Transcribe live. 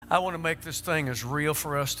I want to make this thing as real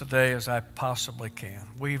for us today as I possibly can.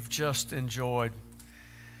 We've just enjoyed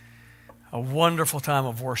a wonderful time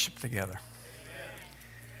of worship together.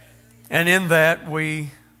 And in that,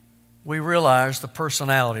 we realize the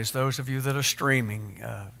personalities, those of you that are streaming,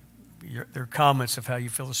 their comments of how you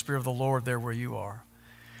feel the Spirit of the Lord there where you are.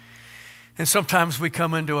 And sometimes we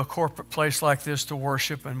come into a corporate place like this to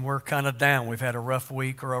worship and we're kind of down. We've had a rough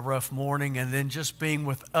week or a rough morning, and then just being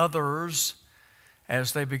with others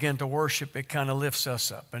as they begin to worship, it kind of lifts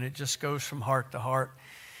us up, and it just goes from heart to heart.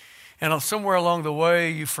 And somewhere along the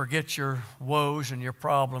way, you forget your woes and your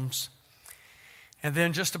problems. And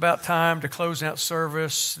then just about time to close out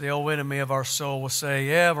service, the old enemy of our soul will say,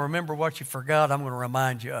 yeah, remember what you forgot, I'm going to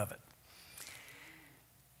remind you of it.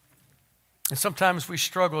 And sometimes we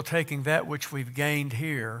struggle taking that which we've gained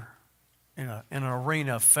here in an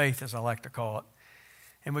arena of faith, as I like to call it,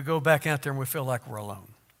 and we go back out there and we feel like we're alone.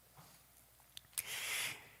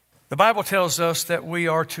 The Bible tells us that we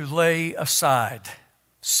are to lay aside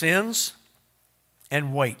sins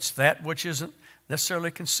and weights, that which isn't necessarily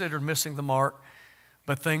considered missing the mark,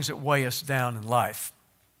 but things that weigh us down in life.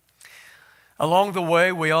 Along the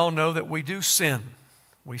way, we all know that we do sin.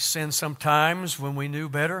 We sin sometimes when we knew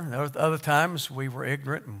better. Other times we were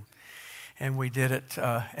ignorant and we did it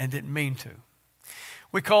and didn't mean to.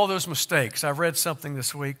 We call those mistakes. I read something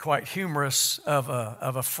this week quite humorous of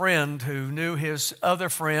a friend who knew his other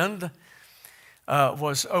friend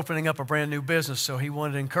was opening up a brand new business, so he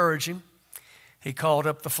wanted to encourage him. He called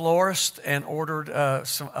up the florist and ordered a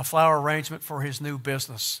flower arrangement for his new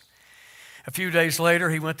business. A few days later,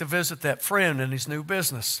 he went to visit that friend in his new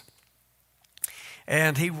business.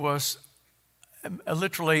 And he was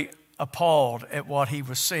literally appalled at what he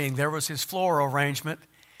was seeing. There was his floral arrangement,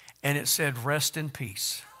 and it said, "Rest in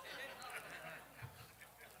peace."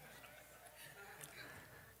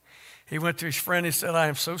 He went to his friend and said, "I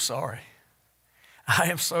am so sorry.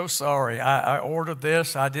 I am so sorry. I ordered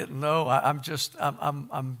this. I didn't know.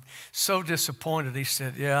 I'm so disappointed." He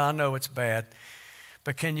said, "Yeah, I know it's bad.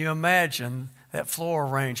 But can you imagine that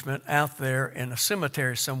floral arrangement out there in a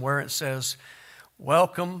cemetery somewhere? It says,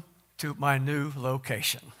 'Welcome to my new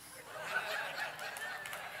location.'"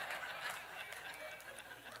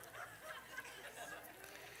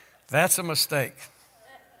 That's a mistake.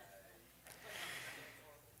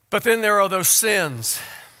 But then there are those sins.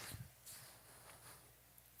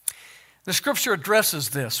 The Scripture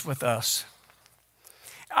addresses this with us.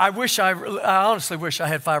 I honestly wish I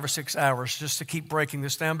had 5 or 6 hours just to keep breaking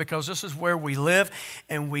this down, because this is where we live,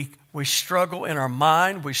 and we struggle in our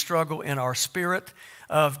mind, we struggle in our spirit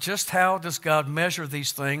of just how does God measure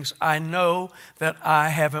these things. I know that I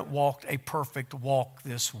haven't walked a perfect walk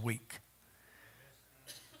this week.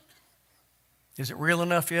 Is it real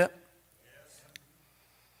enough yet?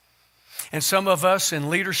 And some of us in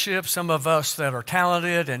leadership, some of us that are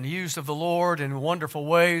talented and used of the Lord in wonderful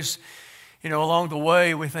ways, along the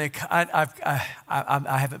way we think, I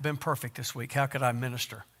haven't been perfect this week. How could I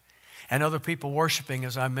minister? And other people worshiping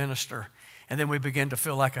as I minister. And then we begin to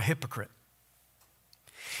feel like a hypocrite.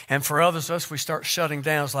 And for others of us, we start shutting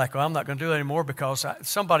down. It's like, I'm not going to do it anymore because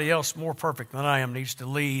somebody else more perfect than I am needs to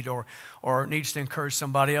lead or needs to encourage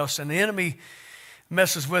somebody else. And the enemy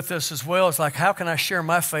messes with us as well. It's like, how can I share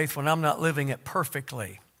my faith when I'm not living it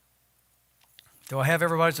perfectly? Do I have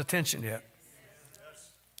everybody's attention yet?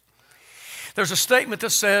 There's a statement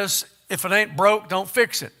that says, if it ain't broke, don't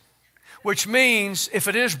fix it. Which means, if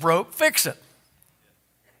it is broke, fix it.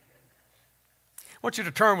 I want you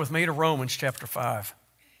to turn with me to Romans chapter 5.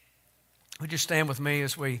 Would you stand with me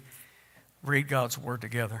as we read God's Word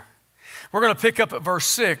together? We're going to pick up at verse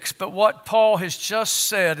 6, but what Paul has just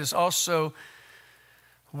said is also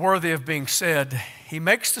worthy of being said. He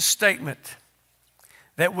makes the statement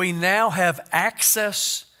that we now have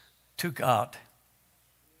access to God.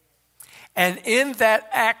 And in that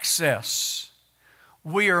access,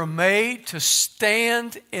 we are made to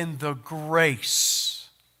stand in the grace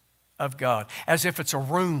of God, as if it's a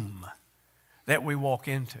room that we walk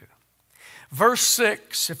into. Verse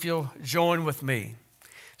 6, if you'll join with me,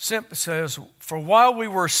 simply says, "For while we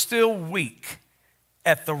were still weak,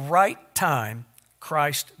 at the right time,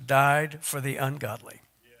 Christ died for the ungodly.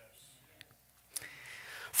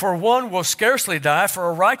 For one will scarcely die for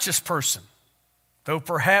a righteous person, though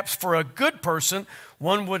perhaps for a good person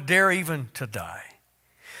one would dare even to die.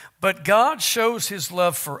 But God shows his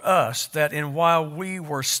love for us, that in while we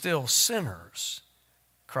were still sinners,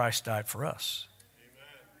 Christ died for us.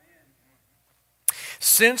 Amen.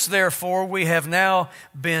 Since therefore we have now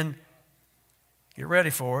been," get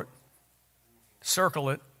ready for it,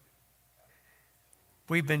 circle it,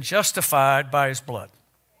 "we've been justified by his blood."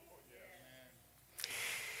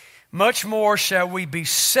 much more shall we be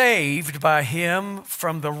saved by him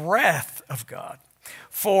from the wrath of God.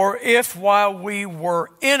 For if while we were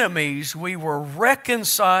enemies, we were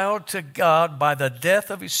reconciled to God by the death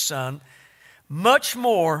of his Son, much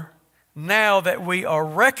more, now that we are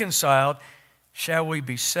reconciled, shall we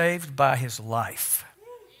be saved by his life.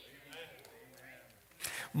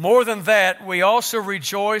 More than that, we also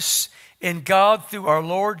rejoice in God through our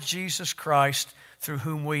Lord Jesus Christ, through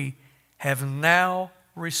whom we have now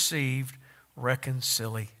received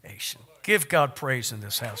reconciliation. Give God praise in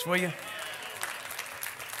this house, will you?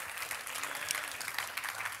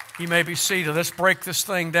 You may be seated. Let's break this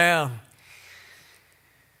thing down.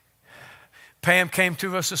 Pam came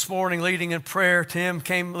to us this morning leading in prayer. Tim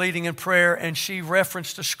came leading in prayer, and she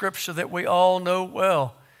referenced a scripture that we all know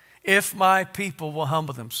well. If my people will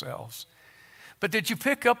humble themselves. But did you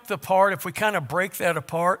pick up the part, if we kind of break that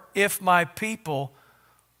apart, if my people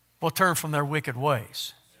will turn from their wicked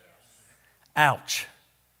ways? Ouch.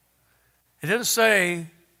 It didn't say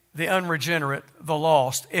the unregenerate, the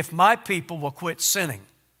lost. If my people will quit sinning.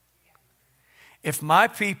 If my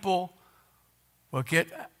people will get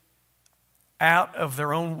out of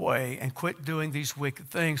their own way and quit doing these wicked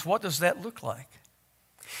things, what does that look like?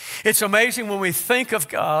 It's amazing when we think of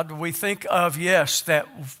God, we think of, yes, that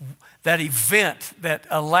event that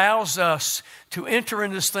allows us to enter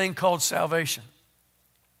in this thing called salvation.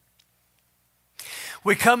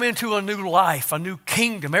 We come into a new life, a new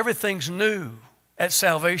kingdom. Everything's new at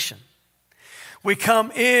salvation. We come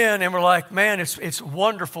in and we're like, man, it's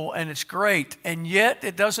wonderful and it's great. And yet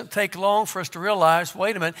it doesn't take long for us to realize,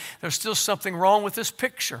 wait a minute, there's still something wrong with this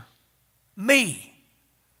picture. Me.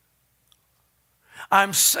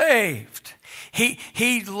 I'm saved.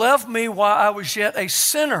 He loved me while I was yet a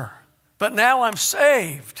sinner, but now I'm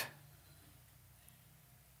saved.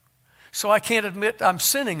 So I can't admit I'm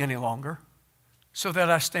sinning any longer so that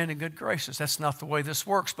I stand in good graces. That's not the way this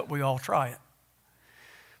works, but we all try it.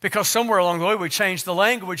 Because somewhere along the way we changed the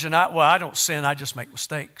language and I don't sin, I just make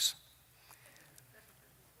mistakes.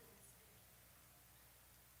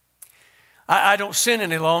 I don't sin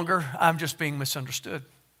any longer, I'm just being misunderstood.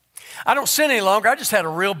 I don't sin any longer, I just had a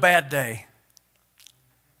real bad day.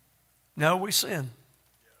 No, we sin.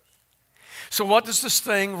 So what does this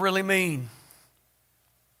thing really mean?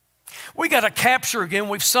 We got to capture again,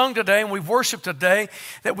 we've sung today and we've worshiped today,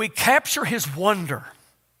 that we capture his wonder.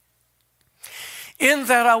 In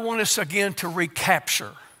that I want us again to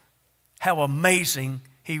recapture how amazing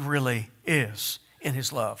he really is in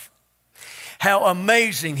his love. How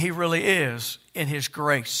amazing he really is in his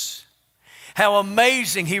grace. How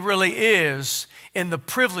amazing he really is in the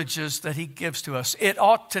privileges that he gives to us. It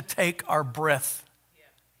ought to take our breath.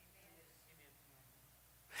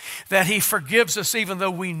 That he forgives us even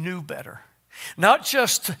though we knew better. Not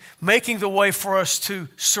just making the way for us to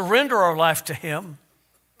surrender our life to him,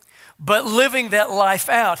 but living that life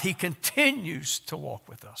out. He continues to walk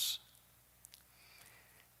with us.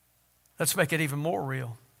 Let's make it even more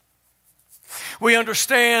real. We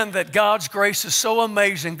understand that God's grace is so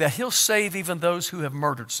amazing that he'll save even those who have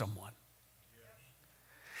murdered someone.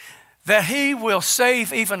 That he will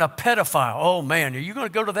save even a pedophile. Oh man, are you going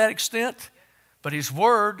to go to that extent? But his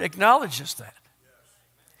word acknowledges that.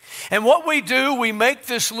 And what we do, we make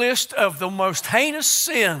this list of the most heinous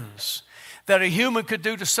sins that a human could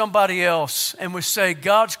do to somebody else. And we say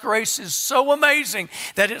God's grace is so amazing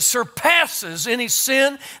that it surpasses any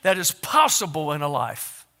sin that is possible in a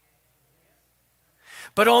life.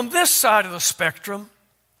 But on this side of the spectrum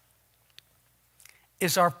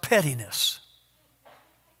is our pettiness,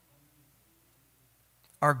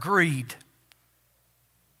 our greed,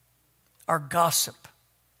 our gossip.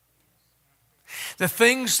 The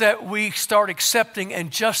things that we start accepting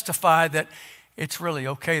and justify that it's really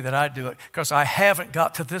okay that I do it because I haven't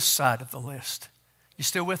got to this side of the list. You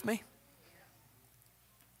still with me?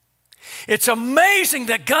 It's amazing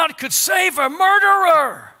that God could save a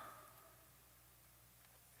murderer.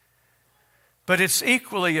 But it's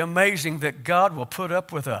equally amazing that God will put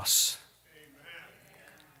up with us.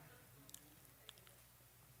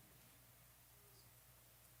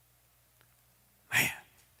 Man.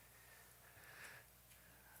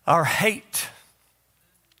 Our hate,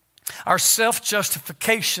 our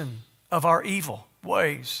self-justification of our evil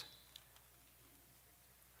ways,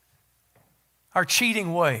 our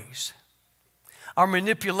cheating ways, our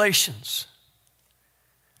manipulations.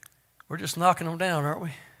 We're just knocking them down, aren't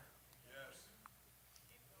we?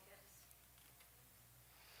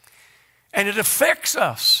 And it affects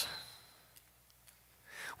us.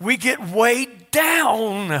 We get weighed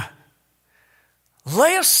down.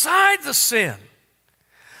 Lay aside the sin.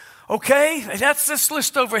 Okay, that's this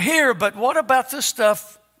list over here, but what about this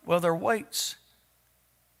stuff Well, they're weights.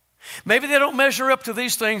 Maybe they don't measure up to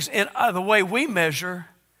these things in the way we measure,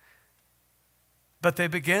 but they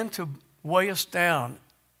begin to weigh us down.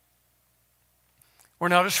 We're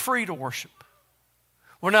not as free to worship.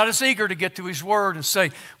 We're not as eager to get to His Word and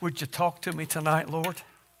say, would you talk to me tonight, Lord?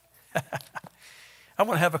 I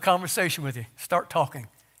want to have a conversation with you. Start talking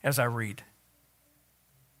as I read.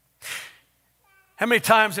 How many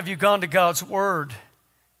times have you gone to God's Word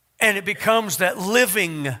and it becomes that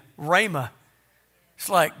living rhema? It's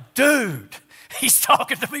like, dude, He's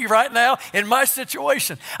talking to me right now in my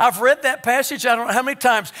situation. I've read that passage, I don't know how many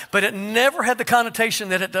times, but it never had the connotation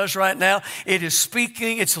that it does right now. It is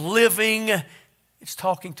speaking, it's living, it's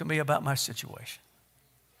talking to me about my situation.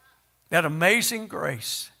 That amazing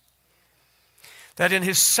grace that in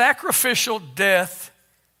His sacrificial death,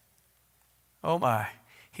 oh my,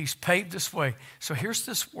 He's paved this way. So here's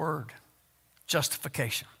this word,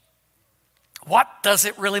 justification. What does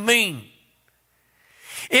it really mean?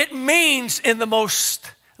 It means, in the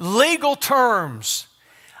most legal terms,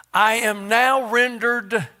 I am now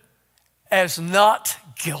rendered as not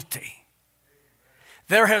guilty.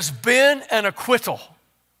 There has been an acquittal.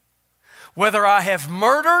 Whether I have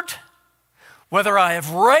murdered, whether I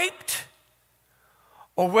have raped,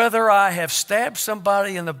 or whether I have stabbed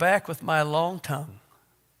somebody in the back with my long tongue.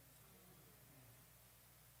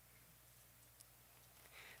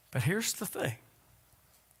 But here's the thing.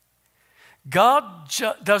 God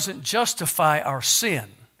doesn't justify our sin.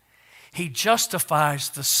 He justifies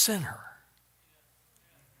the sinner.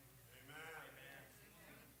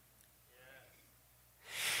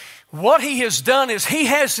 What He has done is He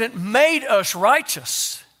hasn't made us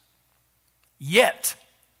righteous yet.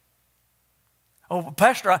 Oh,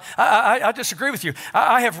 Pastor, I disagree with you.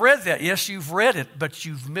 I have read that. Yes, you've read it, but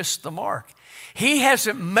you've missed the mark. He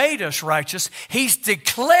hasn't made us righteous. He's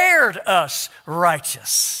declared us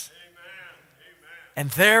righteous. And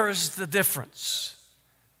there is the difference.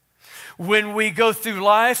 When we go through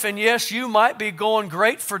life, and yes, you might be going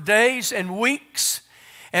great for days and weeks,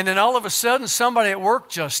 and then all of a sudden somebody at work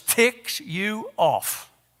just ticks you off.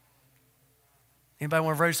 Anybody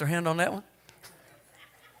want to raise their hand on that one?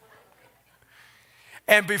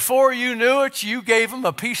 And before you knew it, you gave them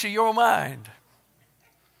a piece of your mind,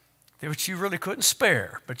 which you really couldn't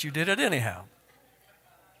spare, but you did it anyhow.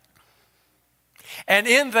 And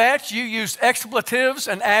in that, you used expletives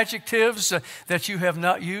and adjectives that you have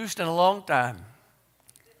not used in a long time.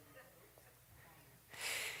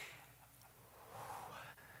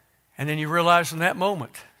 And then you realize in that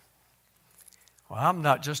moment, well, I'm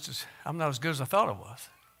not as good as I thought I was.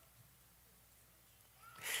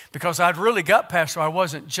 Because I'd really got past where I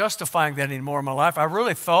wasn't justifying that anymore in my life. I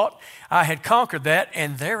really thought I had conquered that,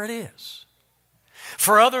 and there it is.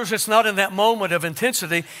 For others, it's not in that moment of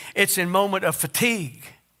intensity. It's in moment of fatigue.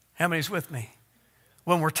 How many's with me?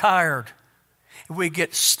 When we're tired, we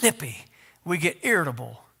get snippy. We get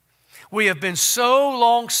irritable. We have been so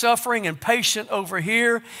long-suffering and patient over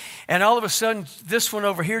here, and all of a sudden, this one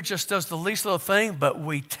over here just does the least little thing, but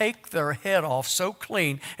we take their head off so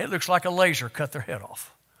clean, it looks like a laser cut their head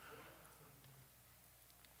off.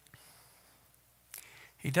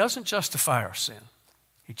 He doesn't justify our sin.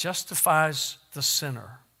 He justifies the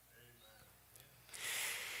sinner.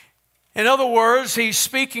 In other words, He's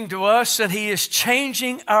speaking to us and He is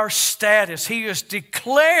changing our status. He has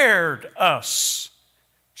declared us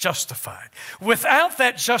justified. Without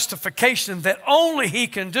that justification that only He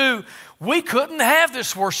can do, we couldn't have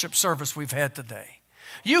this worship service we've had today.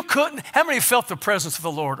 You couldn't. How many felt the presence of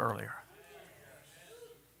the Lord earlier?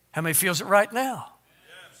 How many feels it right now?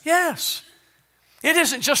 Yes. It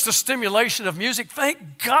isn't just a stimulation of music.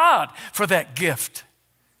 Thank God for that gift.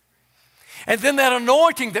 And then that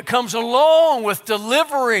anointing that comes along with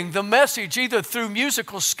delivering the message, either through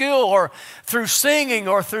musical skill or through singing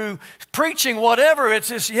or through preaching, whatever. It's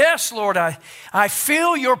just, yes, Lord, I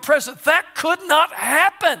feel your presence. That could not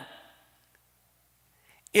happen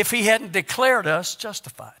if He hadn't declared us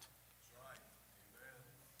justified.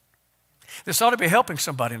 This ought to be helping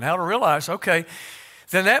somebody now to realize, okay,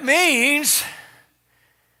 then that means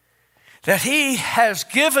that He has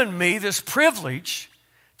given me this privilege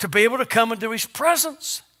to be able to come into His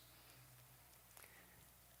presence.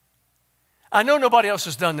 I know nobody else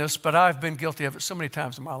has done this, but I've been guilty of it so many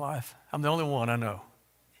times in my life. I'm the only one I know.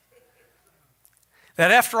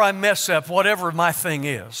 That after I mess up, whatever my thing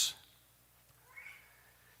is,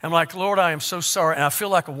 I'm like, Lord, I am so sorry, and I feel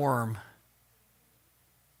like a worm.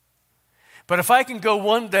 But if I can go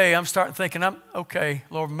one day, I'm starting thinking, I'm okay,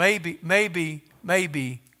 Lord, maybe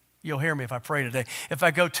You'll hear me if I pray today. If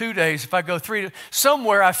I go 2 days, if I go 3 days,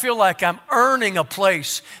 somewhere I feel like I'm earning a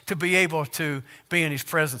place to be able to be in His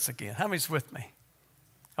presence again. How many's with me?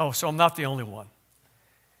 Oh, so I'm not the only one.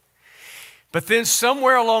 But then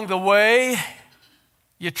somewhere along the way,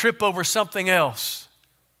 you trip over something else.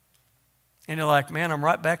 And you're like, man, I'm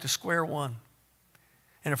right back to square one.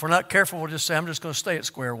 And if we're not careful, we'll just say, I'm just going to stay at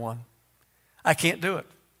square one. I can't do it.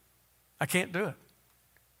 I can't do it.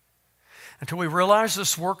 Until we realize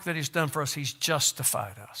this work that He's done for us, He's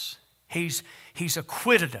justified us. He's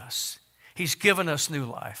acquitted us. He's given us new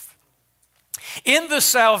life. In the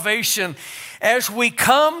salvation, as we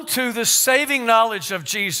come to the saving knowledge of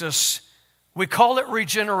Jesus, we call it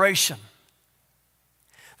regeneration.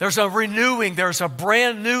 There's a renewing, there's a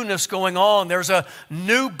brand newness going on, there's a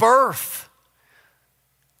new birth.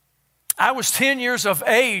 I was 10 years of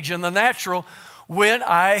age in the natural when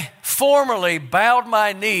I formerly bowed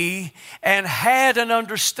my knee and had an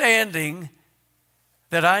understanding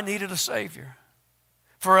that I needed a Savior.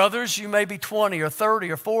 For others, you may be 20 or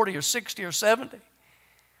 30 or 40 or 60 or 70.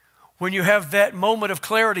 When you have that moment of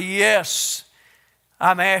clarity, yes,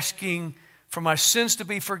 I'm asking for my sins to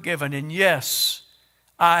be forgiven, and yes,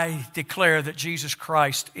 I declare that Jesus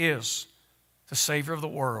Christ is the Savior of the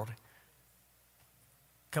world.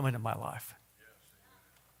 Come into my life.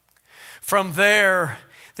 From there,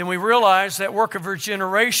 then we realize that work of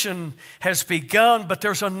regeneration has begun, but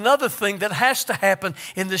there's another thing that has to happen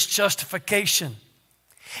in this justification.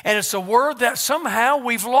 And it's a word that somehow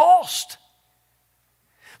we've lost.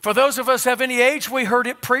 For those of us of any age, we heard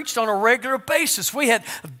it preached on a regular basis. We had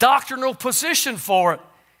a doctrinal position for it,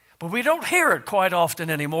 but we don't hear it quite often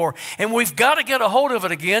anymore. And we've got to get a hold of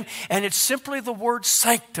it again, and it's simply the word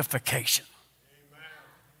sanctification.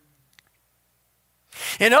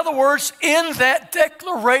 In other words, in that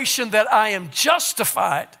declaration that I am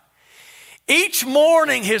justified, each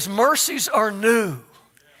morning His mercies are new.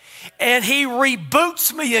 And He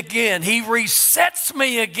reboots me again. He resets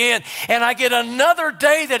me again. And I get another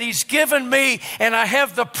day that He's given me. And I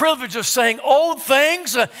have the privilege of saying old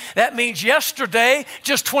things. That means yesterday,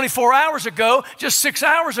 just 24 hours ago, just 6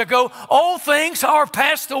 hours ago, old things are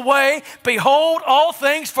passed away. Behold, all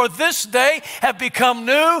things for this day have become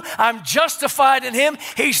new. I'm justified in Him.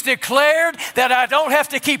 He's declared that I don't have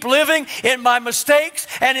to keep living in my mistakes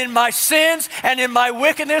and in my sins and in my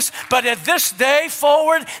wickedness. But at this day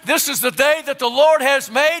forward, this is the day that the Lord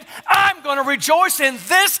has made. I'm going to rejoice in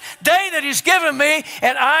this day that He's given me,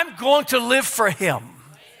 and I'm going to live for Him.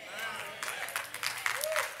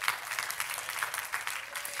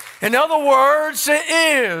 In other words, it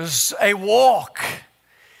is a walk.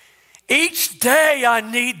 Each day I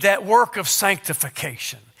need that work of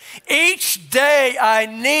sanctification. Each day I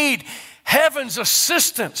need heaven's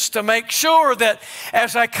assistance to make sure that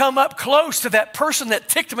as I come up close to that person that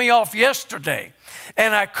ticked me off yesterday,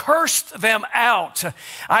 and I cursed them out,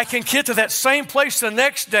 I can get to that same place the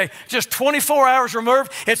next day, just 24 hours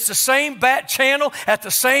removed. It's the same bat channel at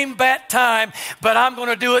the same bat time, but I'm going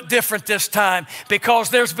to do it different this time because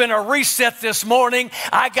there's been a reset this morning.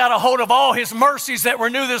 I got a hold of all His mercies that were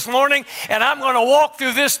new this morning, and I'm going to walk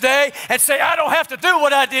through this day and say, I don't have to do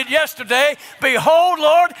what I did yesterday. Behold,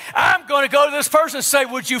 Lord, I'm going to go to this person and say,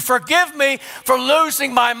 would you forgive me for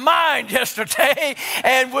losing my mind yesterday,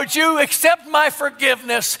 and would you accept my forgiveness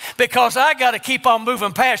because I got to keep on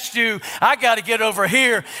moving past you. I got to get over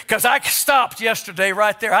here because I stopped yesterday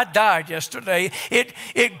right there. I died yesterday.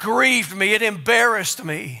 It grieved me. It embarrassed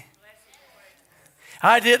me.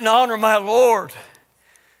 I didn't honor my Lord.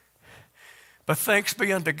 But thanks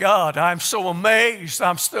be unto God, I'm so amazed.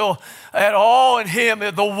 I'm still at awe in Him,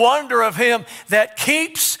 the wonder of Him that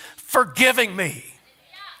keeps forgiving me.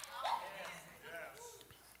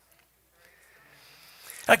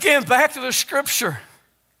 Again, back to the scripture.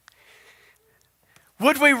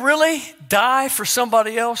 Would we really die for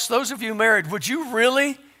somebody else? Those of you married, would you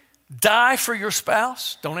really die for your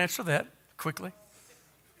spouse? Don't answer that quickly.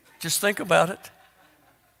 Just think about it.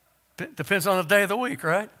 Depends on the day of the week,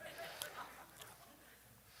 right?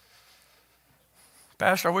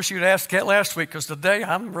 Pastor, I wish you'd asked that last week because today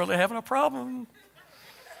I'm really having a problem.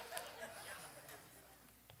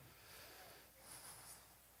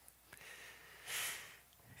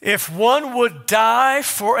 If one would die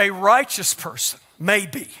for a righteous person,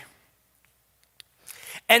 maybe.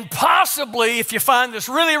 And possibly if you find this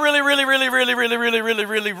really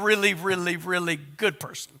good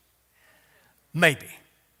person, maybe.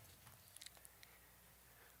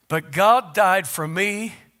 But God died for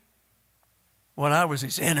me when I was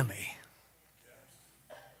His enemy.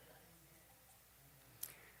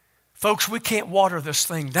 Folks, we can't water this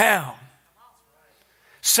thing down.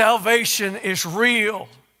 Salvation is real.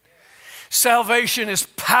 Salvation is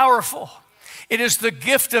powerful. It is the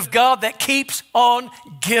gift of God that keeps on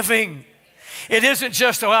giving. It isn't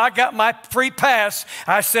just, oh, I got my free pass.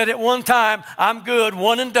 I said it one time, I'm good,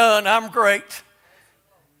 one and done, I'm great.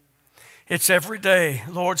 It's every day,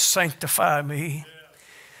 Lord, sanctify me.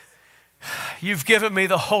 You've given me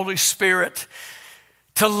the Holy Spirit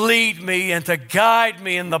to lead me and to guide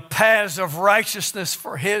me in the paths of righteousness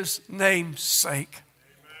for His name's sake.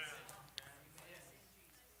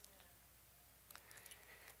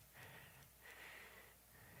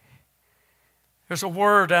 There's a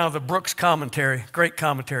word out of the Brooks commentary, great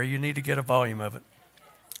commentary. You need to get a volume of it.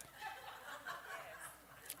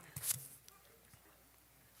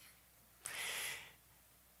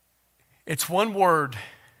 It's one word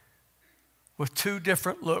with two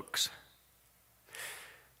different looks.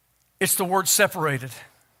 It's the word separated.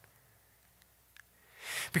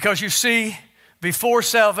 Because you see, before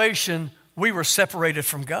salvation, we were separated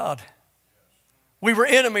from God. We were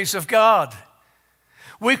enemies of God.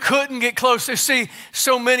 We couldn't get close. You see,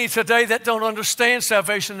 so many today that don't understand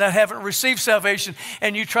salvation, that haven't received salvation,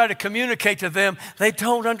 and you try to communicate to them, they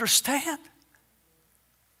don't understand.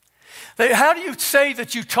 How do you say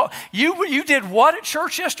that you taught? You did what at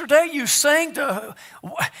church yesterday? You sang to,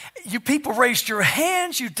 you people raised your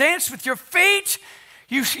hands, you danced with your feet,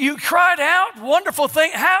 you cried out, wonderful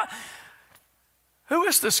thing. Who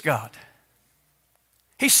is this God?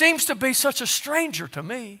 He seems to be such a stranger to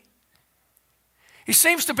me. He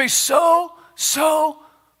seems to be so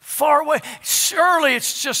far away. Surely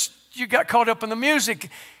it's just, you got caught up in the music.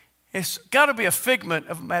 It's got to be a figment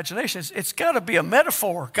of imagination. It's got to be a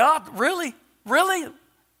metaphor. God, really? Really?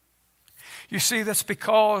 You see, that's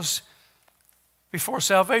because before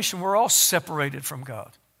salvation, we're all separated from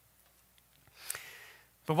God.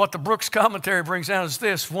 But what the Brooks commentary brings out is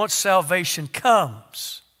this: once salvation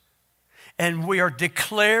comes and we are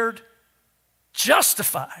declared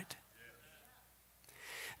justified,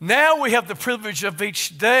 now we have the privilege of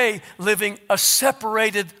each day living a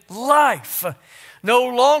separated life. No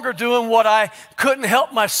longer doing what I couldn't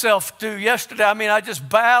help myself do yesterday. I mean, I just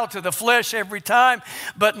bow to the flesh every time.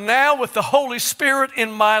 But now with the Holy Spirit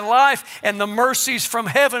in my life and the mercies from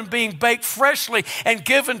heaven being baked freshly and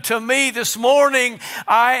given to me this morning,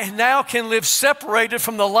 I now can live separated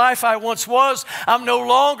from the life I once was. I'm no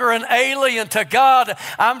longer an alien to God.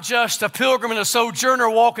 I'm just a pilgrim and a sojourner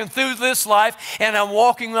walking through this life, and I'm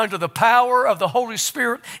walking under the power of the Holy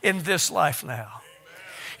Spirit in this life now.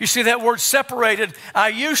 You see that word separated? I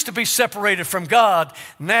used to be separated from God.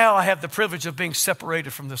 Now I have the privilege of being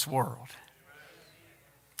separated from this world.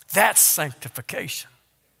 That's sanctification.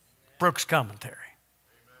 Brooks commentary.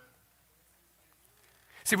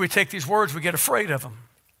 See, we take these words, we get afraid of them.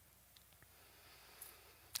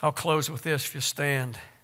 I'll close with this if you stand.